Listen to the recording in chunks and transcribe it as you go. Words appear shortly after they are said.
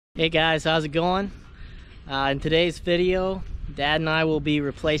Hey guys, how's it going? In today's video, Dad and I will be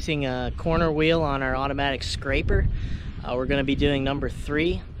replacing a corner wheel on our automatic scraper. We're going to be doing number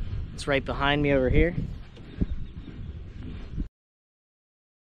 3. It's right behind me over here.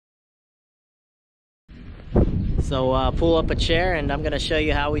 So pull up a chair and I'm going to show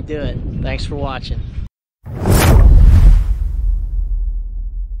you how we do it. Thanks for watching.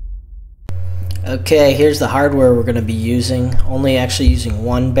 Okay, here's the hardware we're going to be using. Only actually using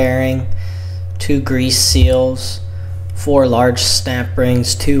one bearing, 2 grease seals, 4 large snap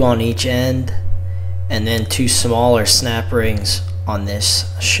rings, 2 on each end, and then 2 smaller snap rings on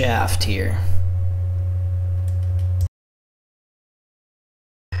this shaft here.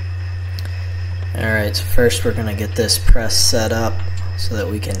 Alright, so first we're going to get this press set up so that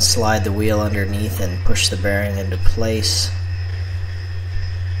we can slide the wheel underneath and push the bearing into place.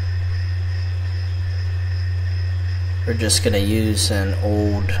 We're just going to use an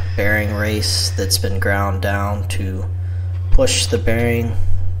old bearing race that's been ground down to push the bearing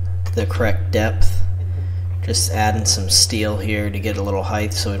to the correct depth. Just adding some steel here to get a little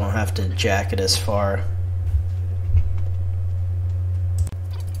height so we don't have to jack it as far.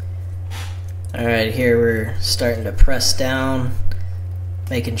 Alright, here we're starting to press down,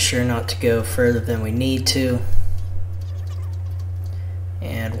 making sure not to go further than we need to.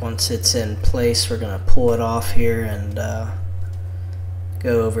 And once it's in place, we're going to pull it off here and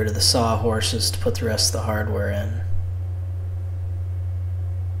go over to the sawhorses to put the rest of the hardware in.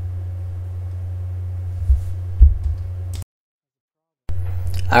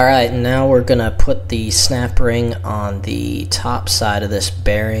 Alright, now we're going to put the snap ring on the top side of this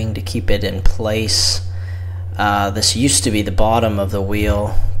bearing to keep it in place. This used to be the bottom of the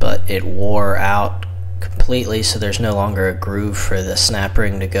wheel, but it wore out completely, so there's no longer a groove for the snap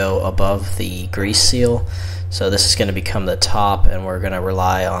ring to go above the grease seal. So this is going to become the top, and we're going to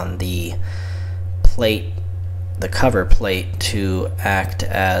rely on the plate, the cover plate, to act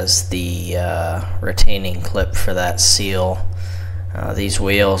as the retaining clip for that seal. These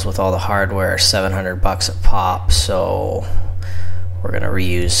wheels with all the hardware are $700 a pop, so we're going to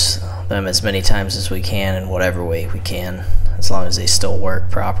reuse them as many times as we can in whatever way we can, as long as they still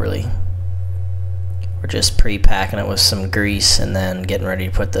work properly. We're just pre-packing it with some grease and then getting ready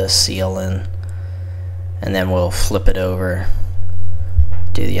to put the seal in, and then we'll flip it over,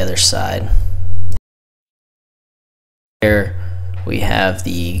 do the other side. Here we have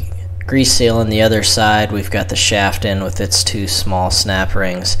the grease seal on the other side. We've got the shaft in with its 2 small snap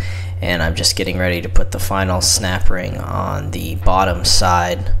rings, and I'm just getting ready to put the final snap ring on the bottom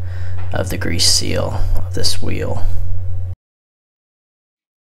side of the grease seal of this wheel.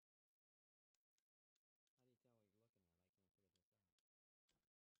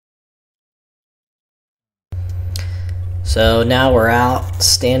 So now we're out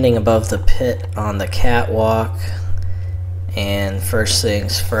standing above the pit on the catwalk, and first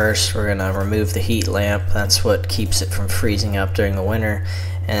things first, we're going to remove the heat lamp. That's what keeps it from freezing up during the winter,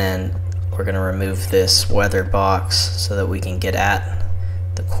 and we're going to remove this weather box so that we can get at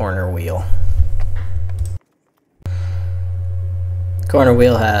the corner wheel. The corner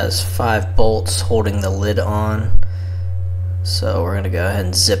wheel has 5 bolts holding the lid on, so we're going to go ahead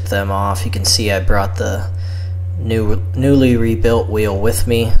and zip them off. You can see I brought the newly rebuilt wheel with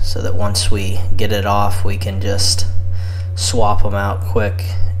me so that once we get it off we can just swap them out quick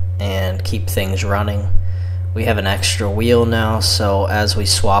and keep things running. We have an extra wheel now, so as we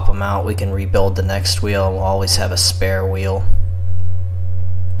swap them out we can rebuild the next wheel, and we'll always have a spare wheel.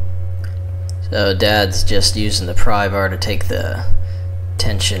 So Dad's just using the pry bar to take the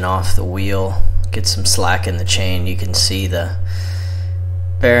tension off the wheel, get some slack in the chain. You can see the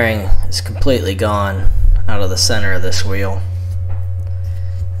bearing is completely gone out of the center of this wheel,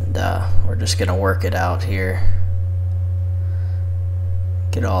 and we're just gonna work it out here,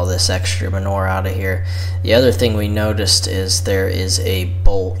 get all this extra manure out of here. The other thing we noticed is there is a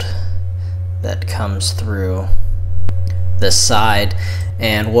bolt that comes through this side,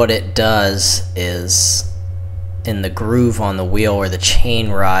 and what it does is in the groove on the wheel where the chain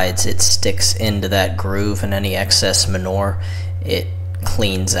rides, it sticks into that groove, and any excess manure it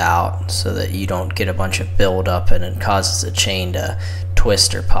cleans out so that you don't get a bunch of buildup and it causes the chain to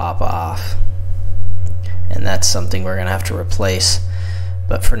twist or pop off. And that's something we're going to have to replace.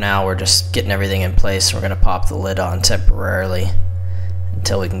 But for now we're just getting everything in place. We're going to pop the lid on temporarily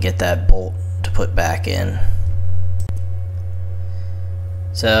until we can get that bolt to put back in.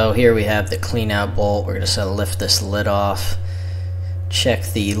 So here we have the clean out bolt. We're just going to lift this lid off. Check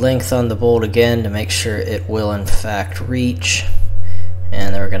the length on the bolt again to make sure it will in fact reach.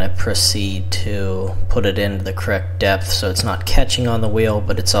 and then we're going to proceed to put it into the correct depth so it's not catching on the wheel,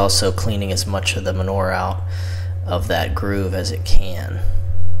 but it's also cleaning as much of the manure out of that groove as it can.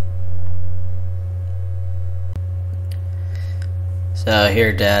 So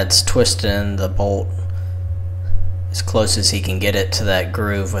here Dad's twisting the bolt as close as he can get it to that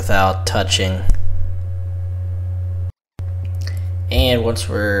groove without touching. And once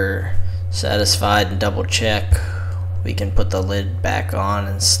we're satisfied and double check, we can put the lid back on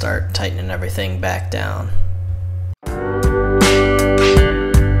and start tightening everything back down.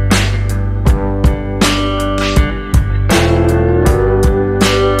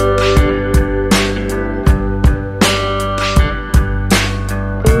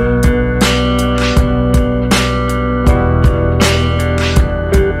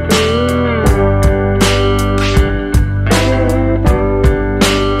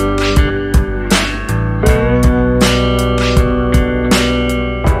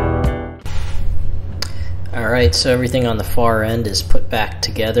 Alright, so everything on the far end is put back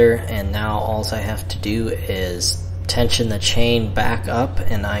together, and now all I have to do is tension the chain back up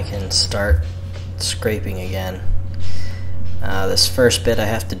and I can start scraping again. This first bit I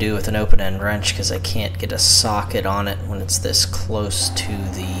have to do with an open-end wrench because I can't get a socket on it when it's this close to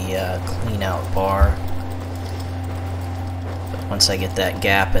the clean-out bar. But once I get that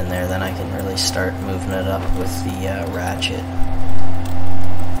gap in there, then I can really start moving it up with the ratchet.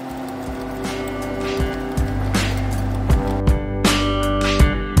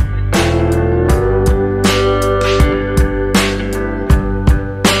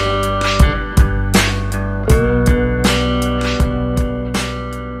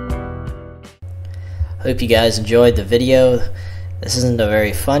 Hope you guys enjoyed the video. This isn't a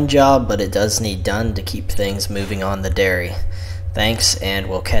very fun job, but it does need done to keep things moving on the dairy. Thanks, and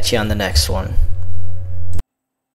we'll catch you on the next one.